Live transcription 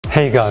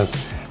Hey guys,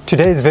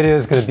 today's video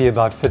is going to be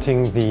about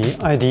fitting the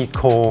ID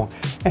Core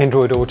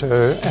Android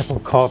Auto Apple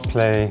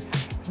CarPlay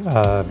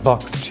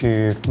box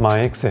to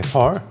my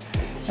XFR,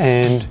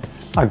 and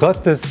I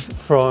got this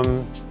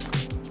from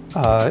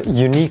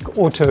Unique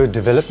Auto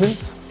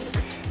Developments,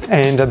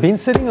 and I've been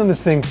sitting on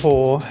this thing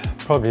for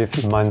probably a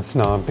few months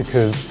now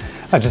because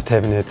I just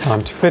haven't had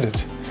time to fit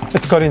it.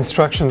 It's got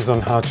instructions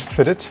on how to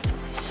fit it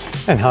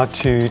and how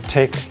to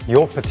take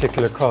your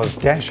particular car's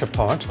dash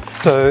apart.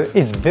 So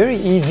it's very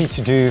easy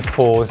to do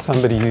for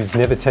somebody who's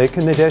never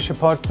taken the dash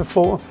apart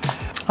before.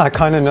 I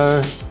kind of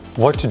know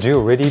what to do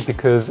already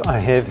because I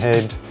have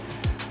had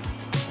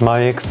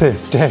my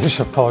XF's dash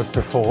apart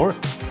before,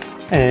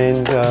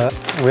 and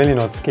really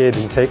not scared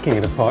in taking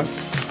it apart.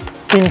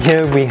 In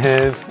here we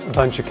have a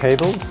bunch of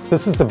cables.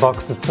 This is the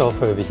box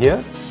itself over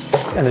here,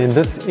 and then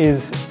this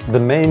is the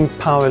main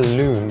power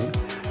loom,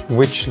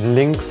 which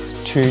links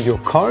to your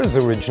car's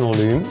original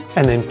loom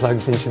and then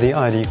plugs into the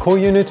ID Core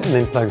unit and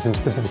then plugs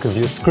into the back of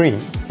your screen.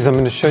 So I'm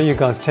going to show you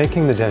guys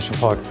taking the dash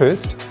apart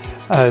first.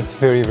 It's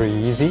very, very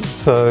easy.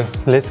 So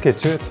let's get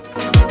to it.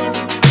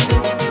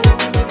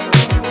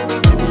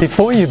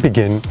 Before you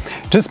begin,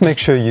 just make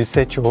sure you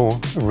set your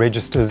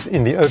registers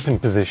in the open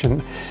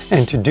position.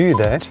 And to do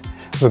that,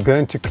 we're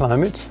going to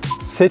Climate,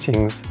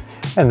 Settings,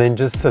 and then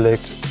just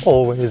select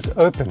Always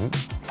Open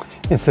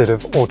instead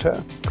of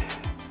Auto.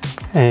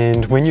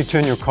 And when you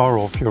turn your car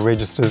off, your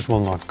registers will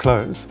not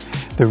close.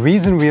 The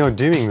reason we are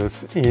doing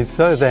this is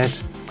so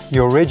that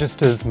your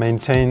registers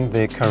maintain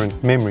their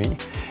current memory.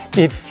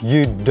 If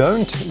you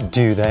don't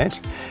do that,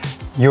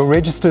 your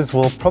registers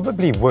will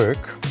probably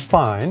work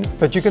fine,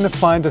 but you're going to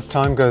find as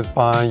time goes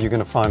by, you're going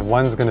to find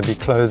one's going to be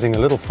closing a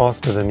little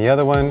faster than the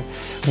other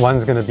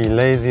one's going to be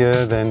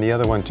lazier than the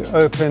other one to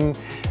open,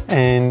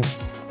 and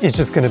it's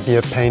just going to be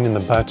a pain in the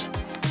butt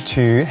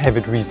to have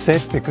it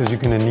reset because you're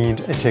going to need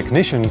a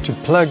technician to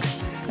plug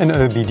an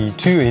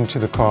OBD2 into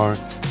the car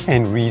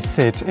and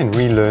reset and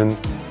relearn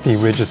the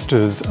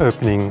registers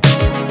opening.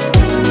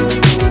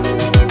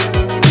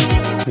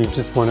 We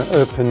just want to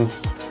open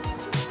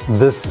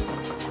this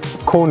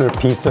corner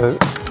piece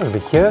over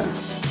here,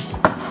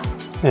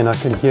 and I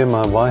can hear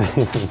my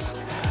wires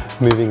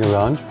moving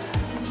around.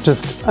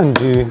 Just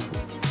undo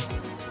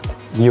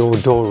your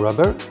door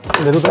rubber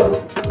a little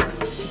bit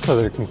so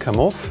that it can come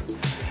off.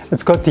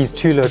 It's got these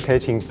two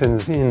locating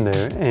pins in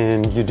there,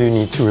 and you do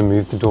need to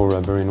remove the door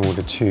rubber in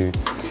order to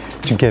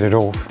get it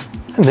off.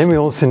 And then we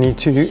also need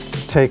to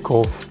take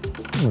off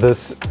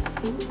this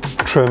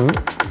trim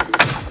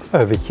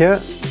over here.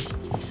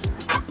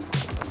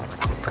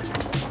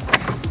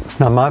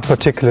 Now my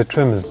particular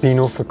trim has been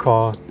off the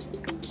car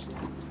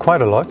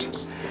quite a lot.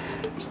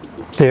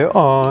 There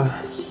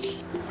are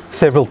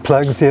several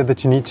plugs here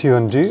that you need to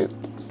undo.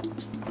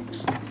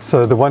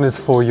 So the one is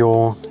for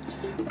your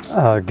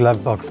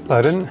glove box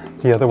button,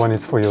 the other one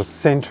is for your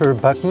center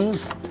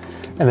buttons,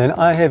 and then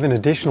I have an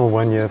additional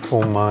one here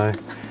for my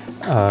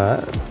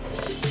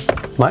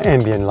my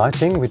ambient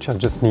lighting, which I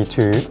just need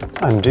to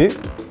undo.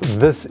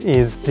 This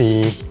is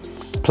the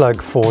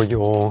plug for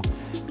your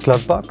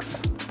glove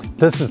box.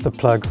 This is the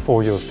plug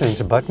for your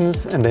center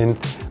buttons, and then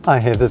I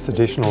have this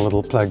additional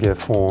little plug here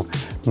for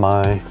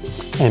my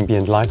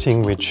ambient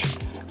lighting, which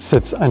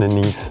sits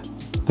underneath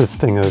this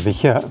thing over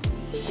here.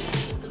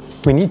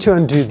 We need to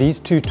undo these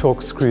two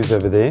Torx screws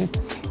over there,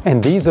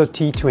 and these are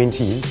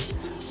T20s.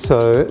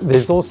 So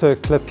there's also a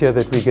clip here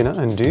that we're going to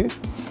undo.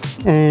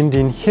 And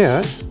in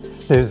here,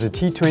 there's a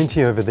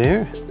T20 over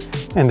there,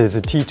 and there's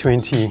a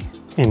T20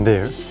 in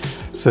there.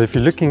 So if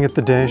you're looking at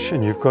the dash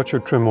and you've got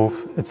your trim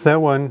off, it's that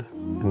one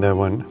and that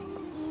one.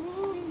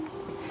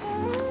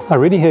 I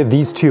already have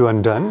these two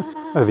undone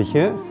over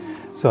here,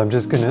 so I'm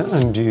just going to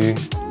undo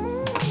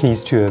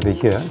these two over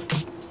here.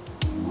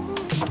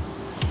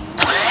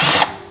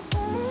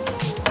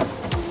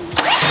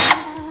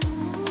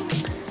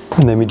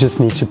 And then we just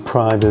need to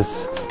pry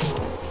this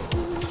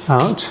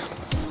out.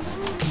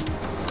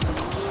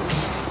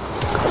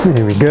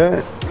 There we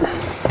go.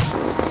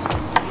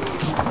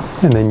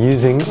 And then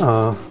using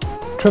our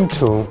trim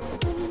tool,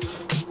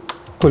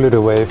 pull it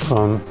away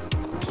from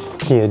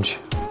the edge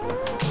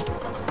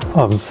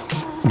of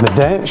the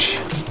dash.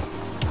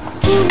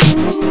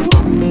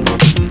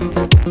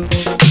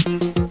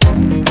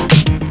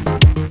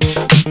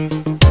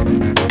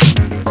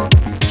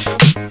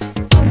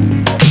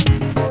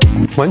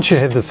 Once you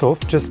have this off,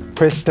 just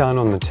press down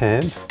on the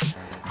tab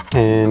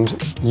and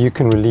you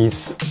can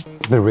release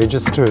the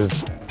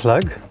register's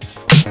plug.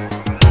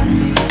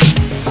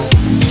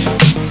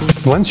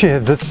 Once you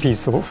have this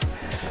piece off,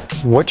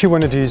 what you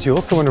want to do is you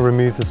also want to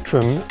remove this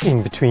trim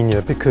in between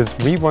here, because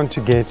we want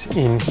to get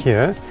in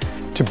here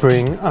to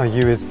bring our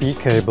USB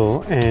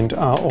cable and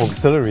our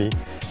auxiliary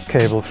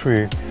cable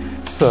through.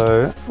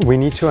 So we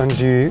need to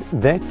undo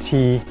that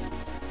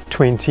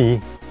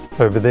T20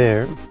 over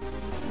there.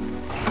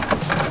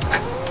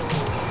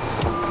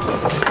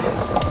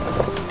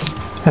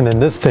 And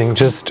then this thing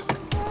just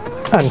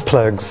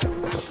unplugs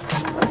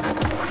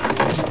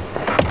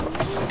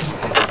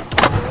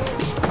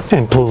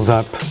and pulls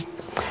up.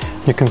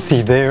 You can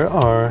see there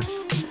are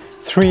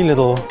three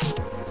little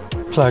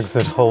plugs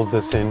that hold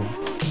this in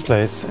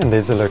place, and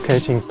there's a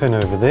locating pin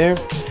over there,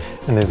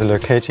 and there's a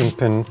locating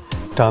pin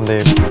down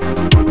there.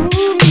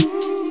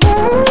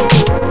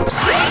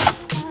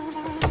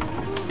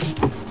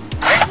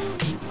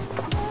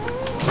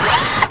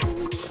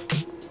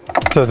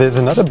 So there's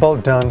another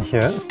bolt down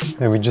here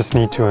that we just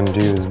need to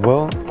undo as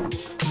well.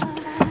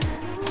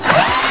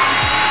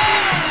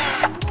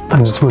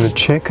 I just want to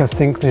check, I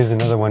think there's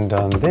another one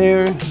down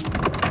there.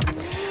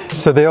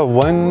 So there are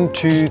 1,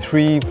 2,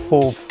 3,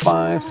 4,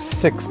 5,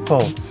 6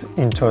 bolts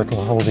in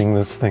total holding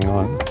this thing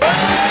on.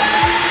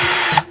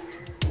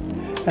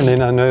 And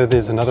then I know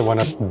there's another one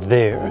up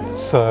there,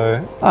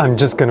 so I'm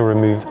just going to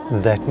remove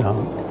that now.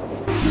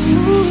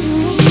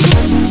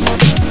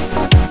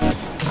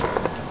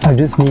 I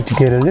just need to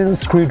get a little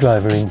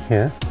screwdriver in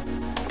here,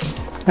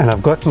 and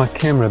I've got my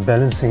camera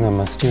balancing on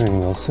my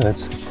steering wheel, so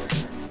it's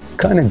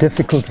kind of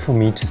difficult for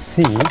me to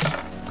see,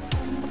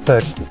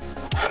 but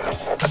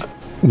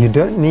you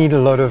don't need a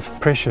lot of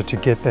pressure to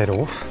get that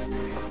off.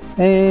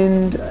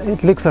 And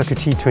it looks like a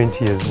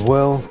T20 as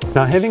well.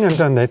 Now, having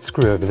undone that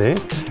screw over there,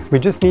 we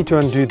just need to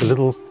undo the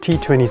little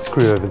T20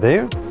 screw over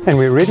there, and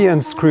we already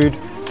unscrewed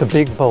the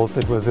big bolt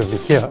that was over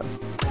here.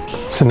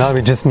 So now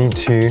we just need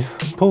to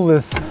pull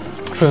this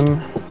trim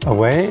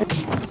away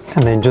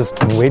and then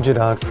just wedge it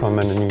out from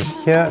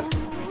underneath here,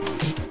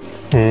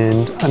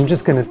 and I'm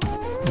just going to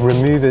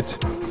remove it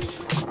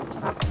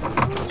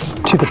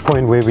to the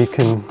point where we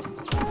can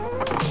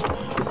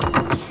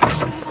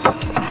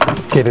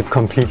get it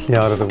completely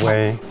out of the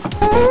way.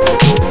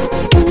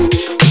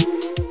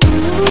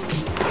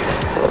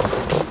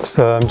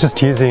 So I'm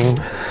just using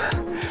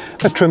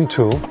a trim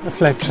tool, a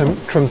flat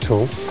trim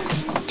tool,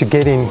 to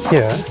get in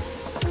here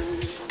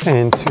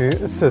and to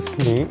assist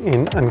me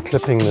in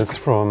unclipping this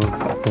from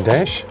the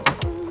dash.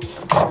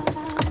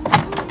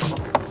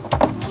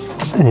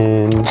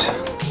 And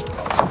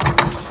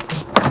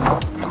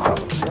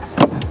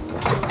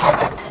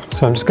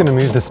so I'm just going to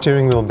move the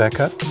steering wheel back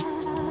up,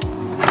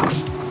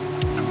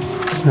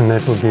 and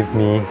that will give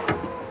me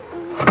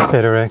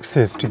better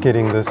access to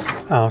getting this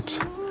out.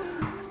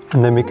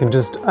 And then we can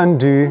just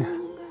undo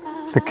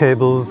the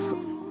cables,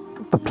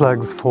 the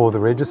plugs for the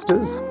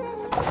registers.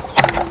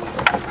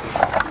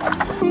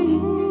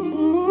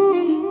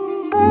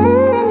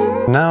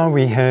 Now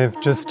we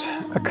have just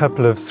a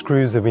couple of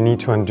screws that we need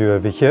to undo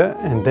over here,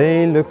 and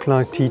they look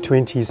like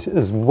T20s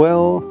as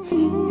well.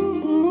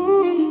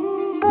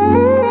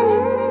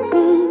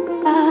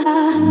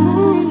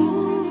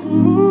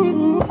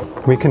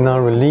 We can now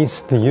release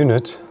the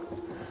unit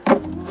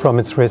from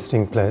its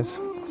resting place.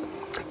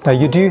 Now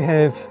you do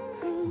have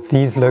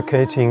these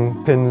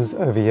locating pins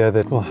over here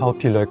that will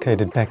help you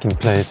locate it back in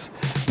place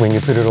when you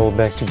put it all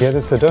back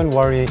together, so don't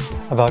worry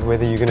about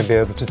whether you're going to be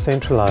able to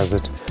centralize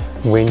it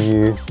when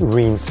you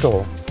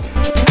reinstall.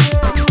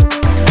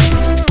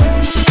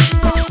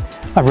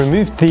 I've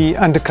removed the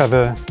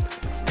undercover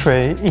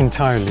tray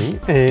entirely,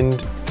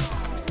 and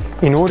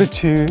in order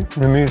to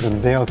remove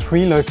them, there are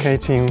 3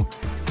 locating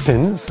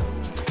pins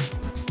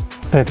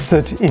that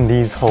sit in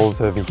these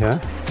holes over here.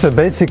 So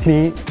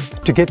basically,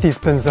 to get these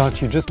pins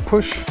out, you just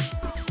push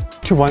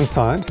to one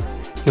side.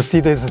 You'll see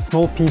there's a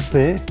small piece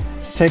there.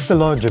 Take the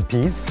larger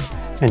piece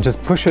and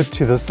just push it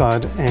to the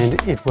side, and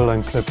it will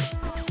unclip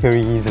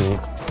very easily.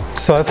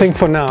 So I think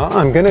for now,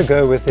 I'm going to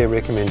go with their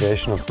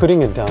recommendation of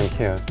putting it down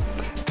here,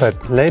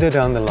 but later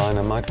down the line,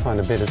 I might find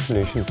a better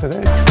solution for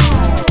that.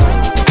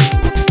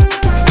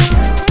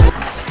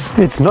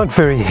 It's not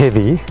very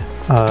heavy,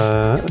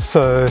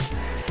 so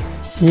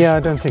yeah, I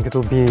don't think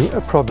it'll be a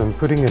problem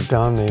putting it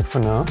down there for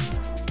now,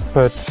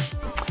 but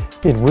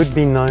it would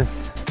be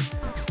nice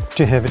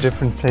to have a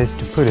different place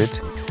to put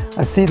it.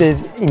 I see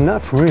there's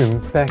enough room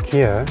back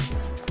here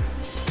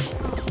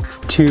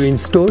to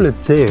install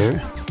it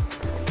there,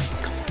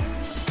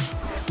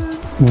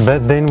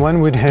 but then one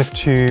would have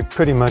to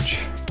pretty much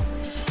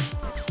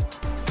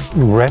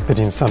wrap it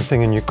in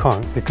something, and you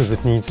can't because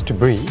it needs to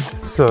breathe.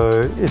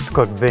 So it's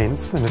got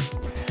vents, and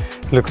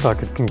it looks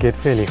like it can get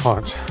fairly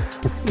hot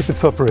if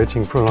it's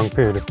operating for a long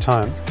period of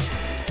time.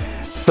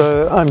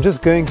 So I'm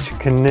just going to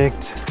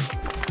connect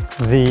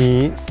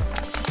the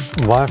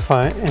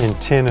Wi-Fi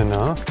antenna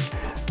now.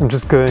 I'm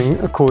just going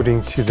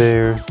according to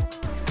their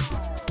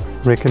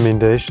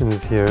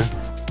recommendations here.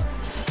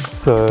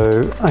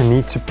 So I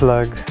need to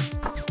plug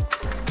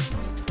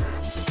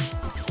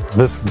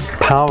this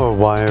power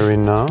wire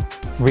in now.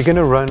 We're going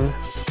to run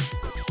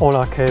all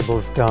our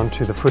cables down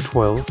to the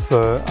footwell,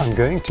 so I'm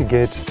going to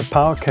get the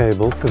power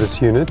cable for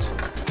this unit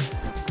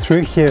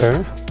through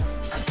here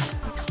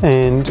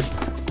and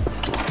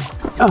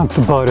out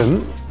the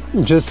bottom,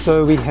 just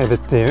so we have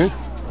it there.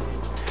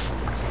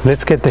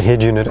 Let's get the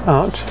head unit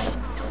out.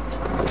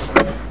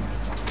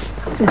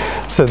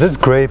 So this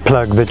grey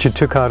plug that you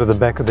took out of the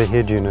back of the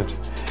head unit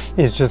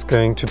is just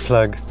going to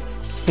plug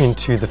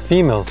into the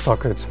female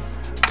socket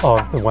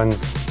of the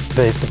ones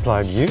they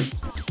supplied you.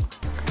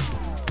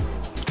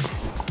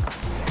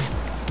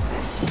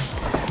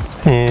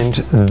 And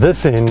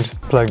this end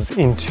plugs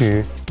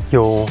into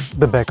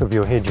the back of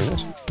your head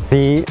unit.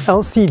 The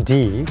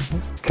LCD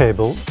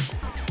cable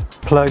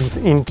plugs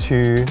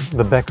into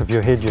the back of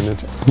your head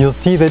unit. You'll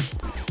see that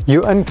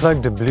you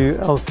unplugged a blue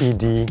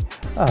LCD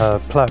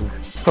plug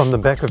from the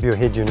back of your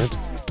head unit.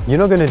 You're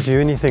not going to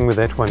do anything with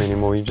that one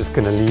anymore. You're just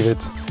going to leave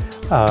it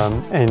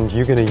and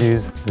you're going to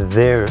use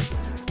their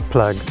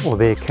plug or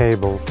their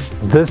cable.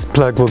 This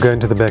plug will go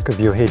into the back of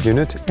your head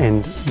unit,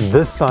 and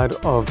this side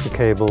of the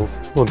cable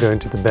will go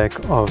into the back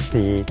of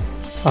the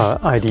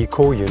ID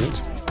core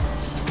unit.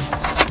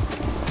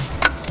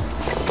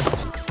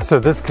 So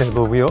this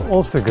cable we are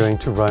also going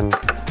to run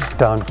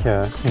down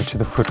here into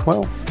the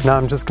footwell. Now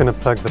I'm just going to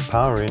plug the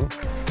power in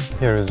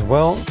here as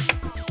well,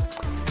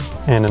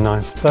 and a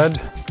nice thud.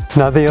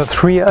 Now there are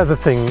three other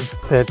things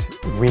that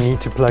we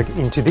need to plug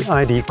into the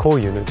ID core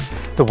unit.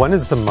 The one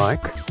is the mic,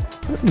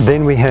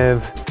 then we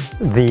have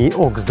the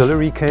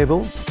auxiliary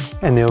cable,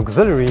 and the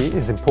auxiliary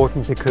is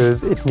important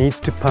because it needs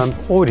to pump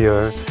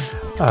audio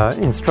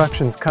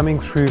instructions coming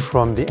through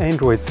from the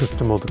Android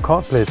system or the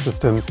CarPlay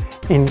system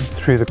in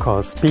through the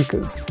car's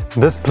speakers.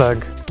 This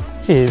plug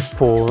is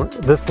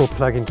this will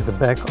plug into the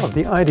back of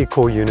the ID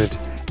core unit,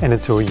 and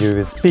it's your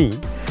USB.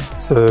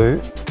 So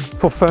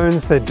for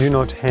phones that do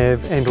not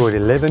have Android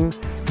 11,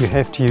 you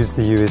have to use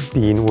the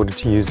USB in order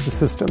to use the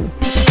system.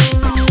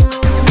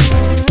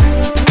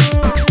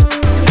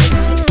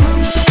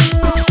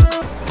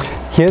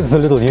 Here's the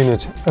little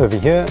unit over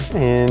here,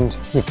 and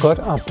we've got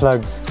our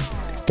plugs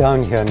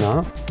down here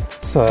now.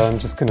 So I'm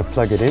just going to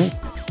plug it in,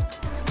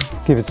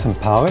 give it some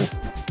power,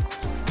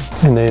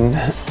 and then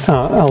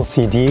our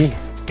LCD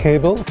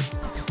cable,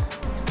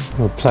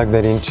 we'll plug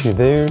that into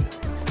there.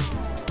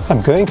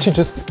 I'm going to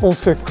just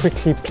also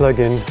quickly plug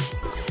in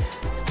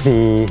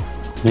the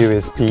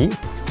USB,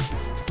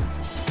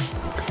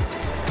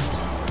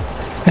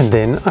 and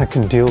then I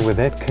can deal with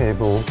that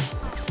cable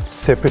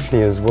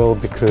separately as well,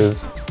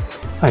 because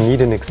I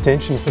need an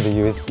extension for the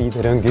USB.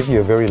 They don't give you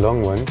a very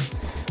long one,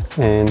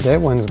 and that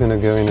one's going to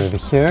go in over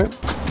here.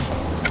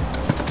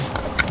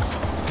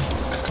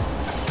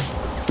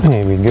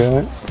 There we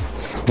go.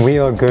 We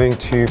are going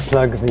to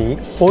plug the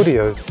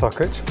audio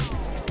socket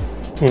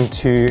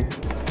into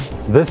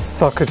this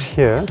socket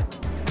here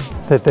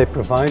that they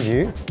provide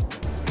you,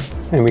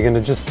 and we're going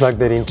to just plug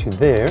that into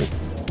there.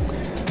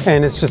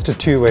 And it's just a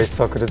two-way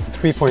socket. It's a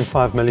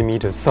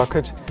 3.5mm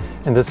socket,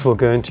 and this will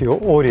go into your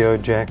audio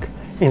jack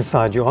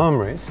inside your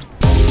armrest.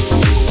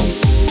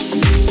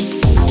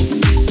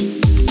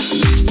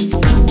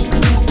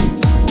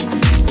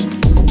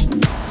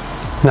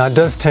 Now it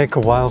does take a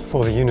while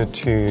for the unit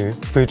to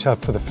boot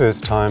up for the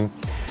first time,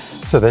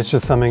 so that's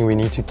just something we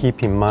need to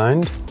keep in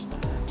mind,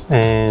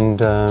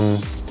 and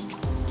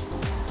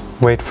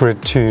wait for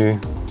it to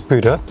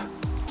boot up.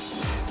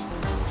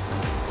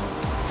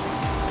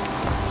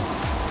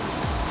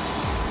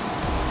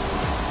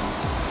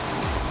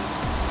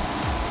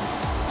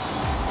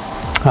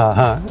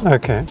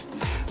 Okay,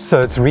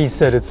 so it's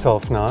reset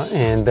itself now,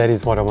 and that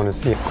is what I want to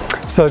see.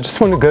 So I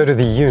just want to go to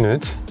the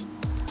unit,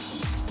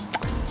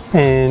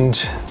 and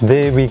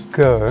there we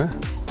go.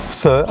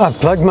 So I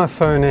plugged my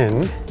phone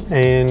in,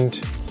 and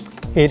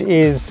it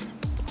is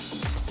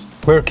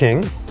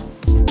working.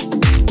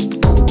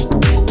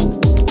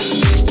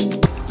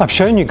 I've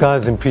shown you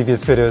guys in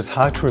previous videos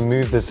how to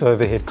remove this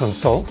overhead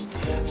console,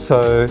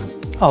 so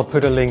I'll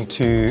put a link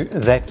to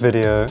that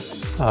video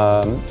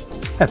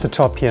at the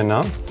top here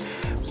now.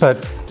 But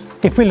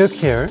if we look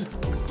here,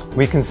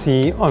 we can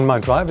see on my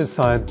driver's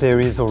side there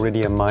is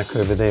already a mic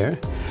over there,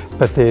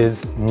 but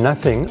there's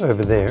nothing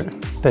over there.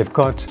 They've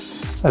got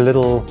a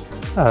little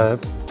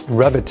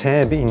rubber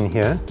tab in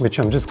here, which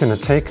I'm just going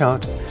to take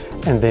out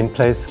and then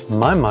place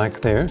my mic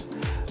there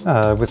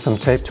with some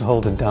tape to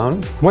hold it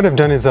down. What I've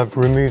done is I've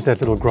removed that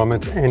little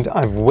grommet, and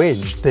I've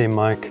wedged their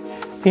mic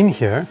in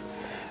here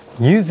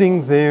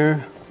using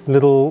their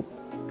little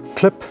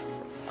clip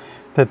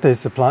that they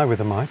supply with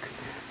a mic.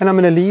 And I'm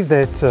going to leave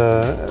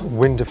that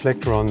wind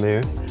deflector on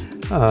there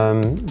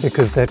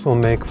because that will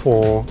make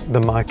for the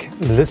mic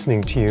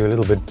listening to you a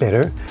little bit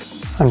better.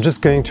 I'm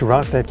just going to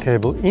route that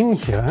cable in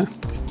here,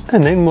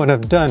 and then what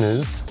I've done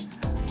is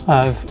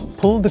I've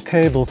pulled the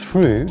cable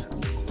through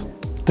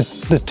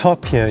the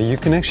top here. You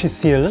can actually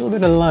see a little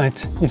bit of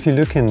light if you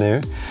look in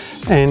there,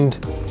 and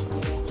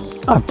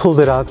I've pulled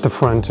it out the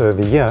front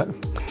over here.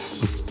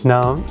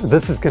 Now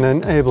this is going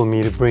to enable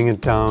me to bring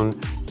it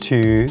down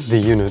to the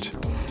unit.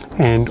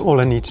 And all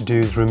I need to do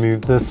is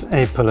remove this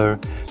A-pillar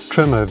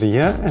trim over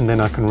here, and then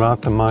I can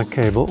route the mic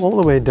cable all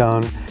the way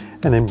down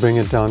and then bring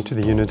it down to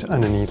the unit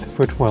underneath the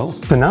footwell.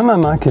 So now my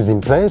mic is in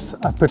place.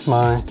 I put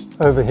my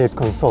overhead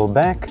console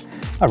back,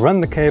 I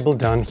run the cable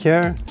down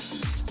here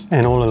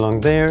and all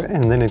along there,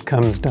 and then it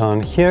comes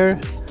down here.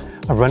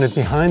 I run it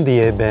behind the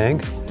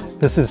airbag.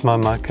 This is my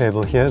mic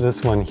cable here,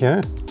 this one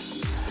here,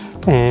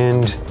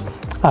 and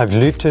I've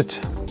looped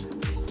it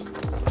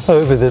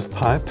over this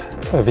pipe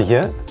over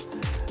here.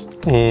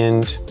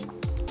 And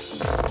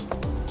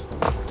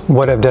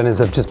what I've done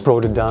is I've just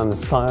brought it down the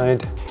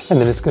side, and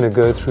then it's going to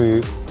go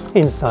through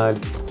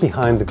inside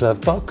behind the glove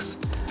box.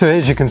 So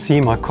as you can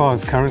see, my car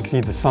is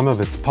currently the sum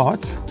of its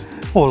parts,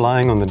 all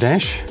lying on the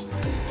dash.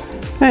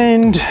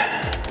 And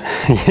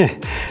Yeah,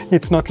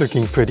 it's not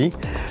looking pretty,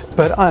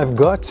 but I've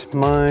got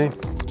my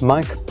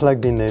mic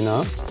plugged in there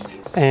now,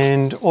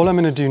 and all I'm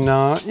going to do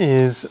now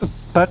is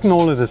button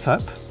all of this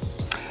up.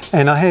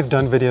 And I have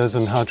done videos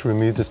on how to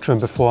remove this trim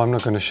before. I'm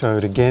not going to show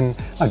it again.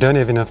 I don't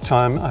have enough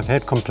time. I've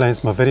had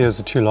complaints my videos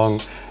are too long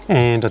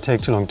and I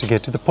take too long to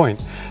get to the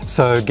point.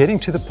 So getting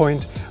to the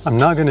point, I'm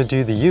now going to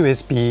do the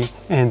USB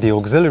and the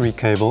auxiliary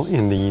cable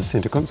in the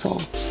center console.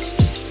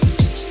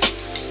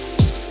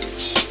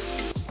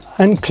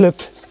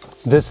 Unclip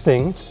this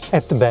thing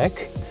at the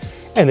back,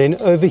 and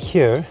then over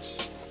here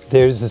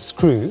there's a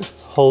screw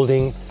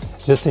holding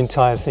this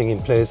entire thing in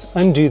place.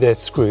 Undo that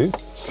screw,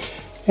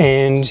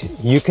 and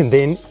you can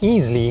then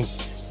easily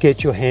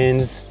get your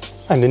hands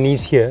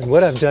underneath here. And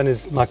what I've done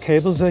is my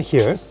cables are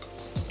here,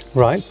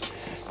 right,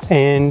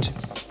 and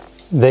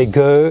they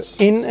go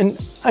in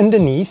and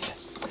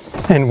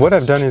underneath. And what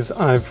I've done is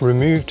I've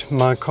removed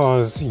my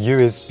car's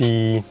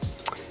USB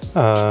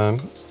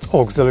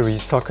auxiliary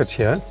socket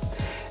here,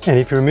 and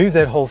if you remove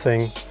that whole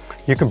thing,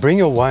 you can bring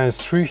your wires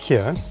through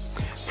here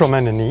from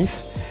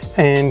underneath,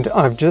 and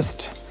I've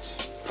just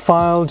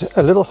filed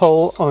a little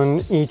hole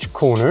on each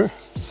corner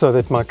so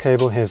that my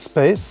cable has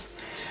space,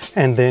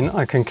 and then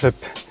I can clip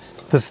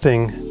this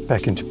thing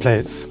back into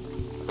place.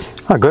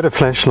 I got a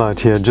flashlight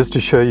here just to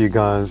show you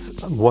guys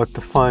what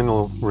the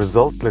final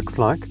result looks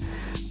like,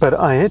 but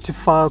I had to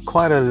file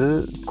quite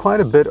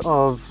a bit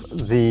of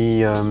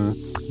the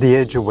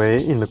edge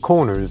away in the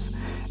corners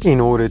in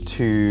order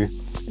to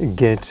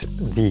get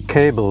the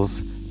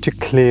cables to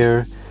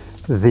clear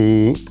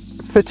the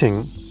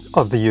fitting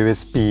of the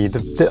USB,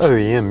 the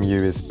OEM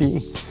USB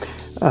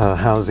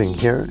housing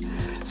here.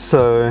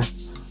 So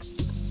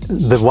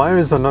the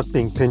wires are not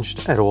being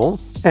pinched at all,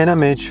 and I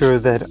made sure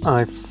that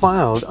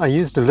I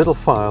used a little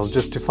file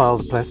just to file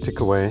the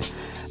plastic away,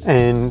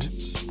 and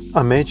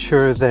I made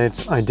sure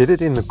that I did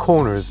it in the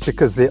corners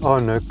because there are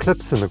no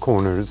clips in the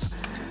corners.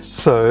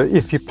 So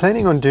if you're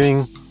planning on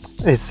doing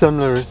a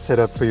similar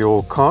setup for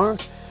your car,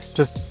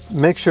 just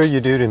make sure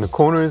you do it in the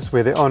corners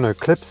where there are no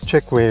clips.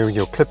 Check where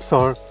your clips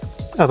are,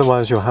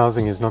 otherwise your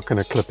housing is not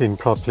going to clip in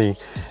properly.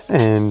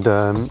 And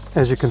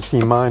as you can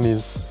see, mine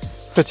is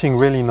fitting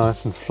really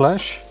nice and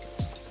flush,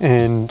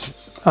 and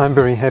I'm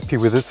very happy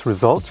with this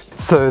result.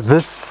 So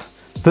this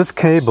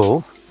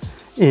cable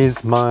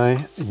is my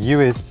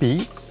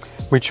USB,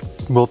 which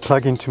will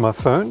plug into my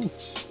phone,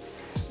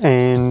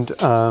 and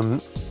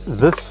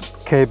this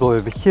cable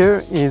over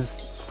here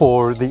is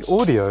for the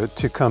audio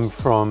to come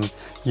from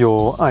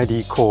your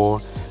ID Core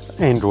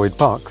Android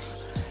box,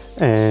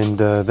 and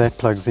that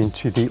plugs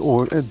into the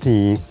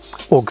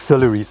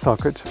auxiliary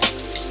socket.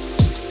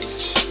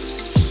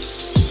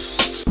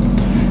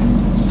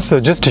 So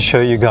just to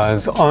show you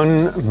guys,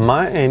 on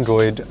my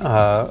Android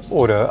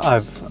Auto,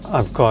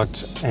 I've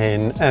got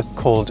an app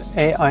called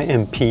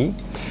AIMP,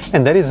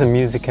 and that is a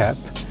music app.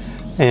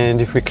 And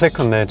if we click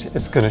on that,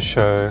 it's going to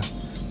show,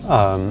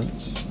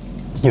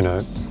 you know,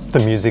 the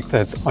music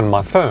that's on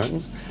my phone.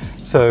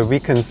 So we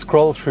can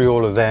scroll through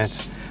all of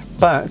that,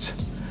 but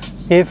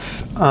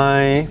if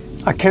I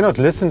cannot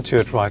listen to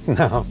it right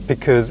now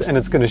because, and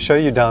it's going to show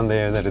you down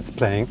there that it's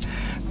playing,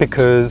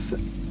 because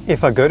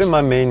if I go to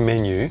my main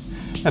menu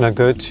and I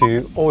go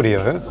to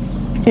audio,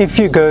 if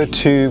you go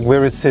to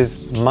where it says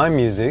my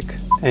music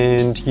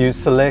and you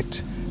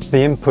select the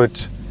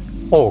input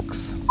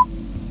aux,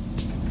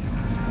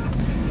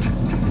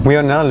 we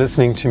are now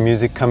listening to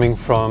music coming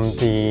from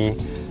the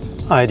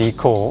ID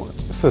Core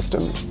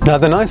system. Now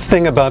the nice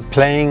thing about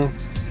playing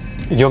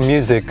your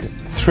music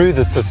through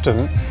the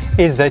system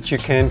is that you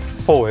can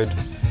forward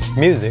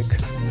music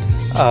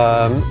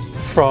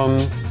from,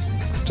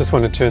 just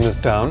want to turn this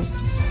down,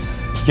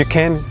 you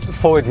can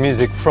forward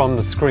music from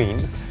the screen.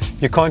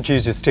 You can't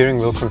use your steering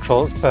wheel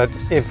controls, but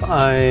if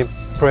I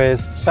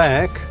press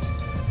back,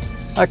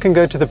 I can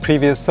go to the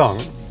previous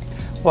song,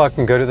 or I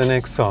can go to the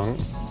next song,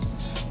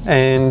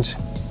 and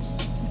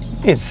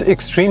it's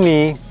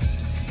extremely,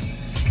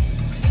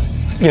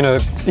 you know,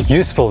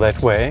 useful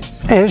that way.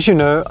 As you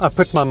know, I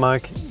put my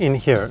mic in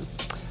here.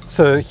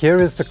 So here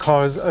is the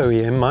car's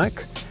OEM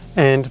mic,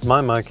 and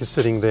my mic is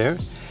sitting there.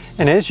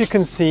 And as you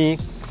can see,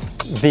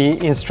 the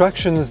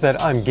instructions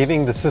that I'm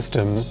giving the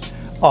system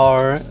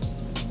are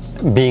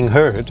being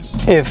heard.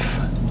 If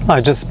I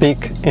just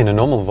speak in a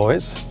normal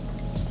voice,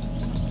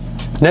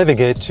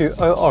 navigate to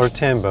OR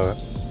Tambo.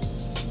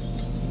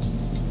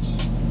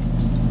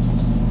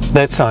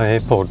 That's our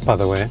airport, by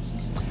the way.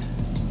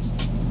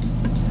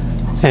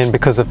 And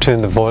because I've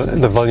turned the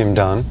volume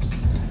down,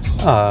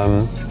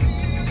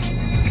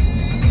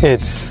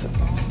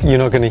 you're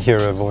not going to hear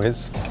a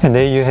voice. And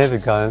there you have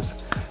it,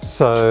 guys.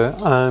 So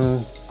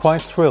I'm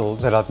quite thrilled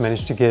that I've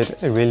managed to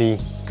get a really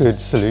good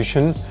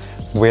solution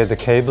where the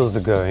cables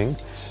are going,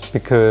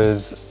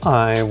 because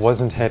I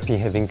wasn't happy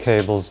having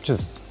cables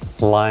just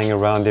lying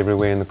around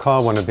everywhere in the car.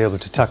 I want to be able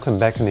to tuck them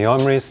back in the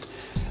armrest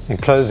and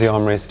close the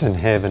armrest and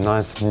have a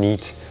nice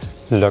neat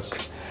look.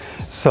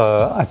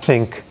 So I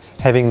think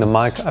having the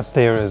mic up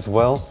there as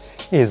well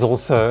is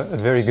also a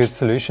very good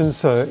solution.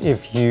 So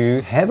if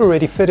you have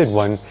already fitted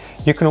one,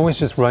 you can always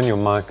just run your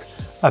mic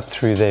up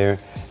through there,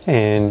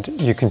 and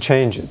you can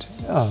change it.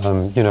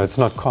 You know, it's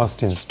not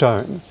cast in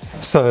stone.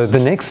 So the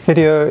next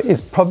video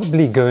is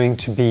probably going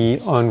to be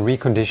on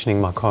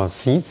reconditioning my car's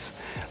seats.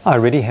 I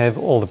already have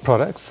all the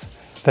products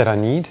that I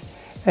need,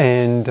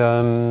 and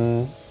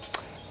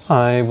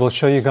I will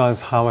show you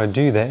guys how I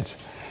do that.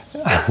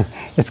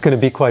 It's going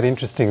to be quite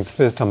interesting. It's the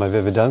first time I've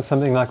ever done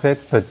something like that,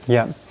 but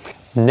yeah.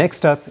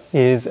 Next up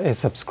is a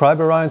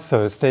subscriber rise,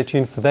 so stay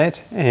tuned for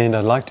that. And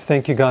I'd like to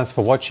thank you guys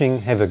for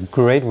watching. Have a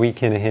great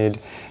weekend ahead.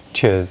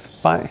 Cheers.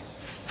 Bye.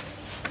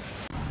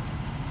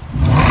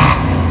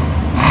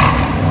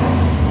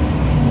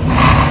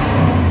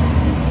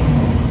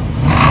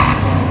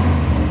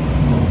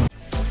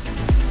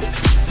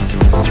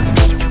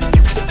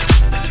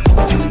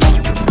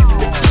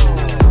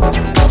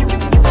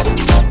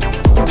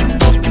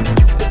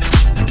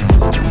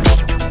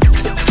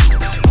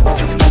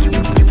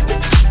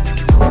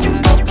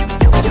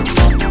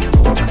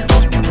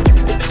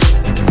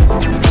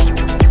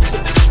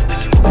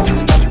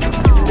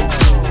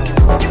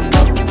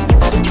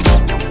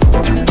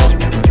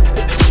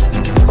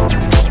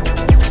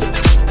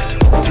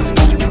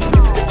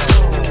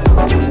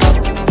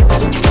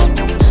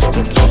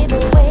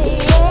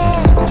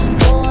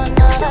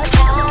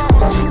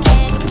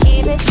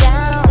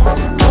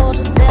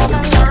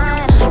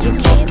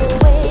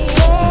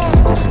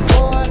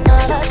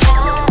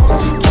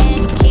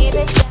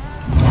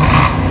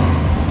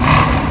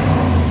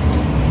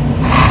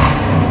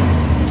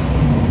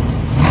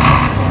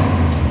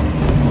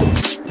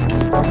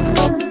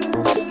 Thank you.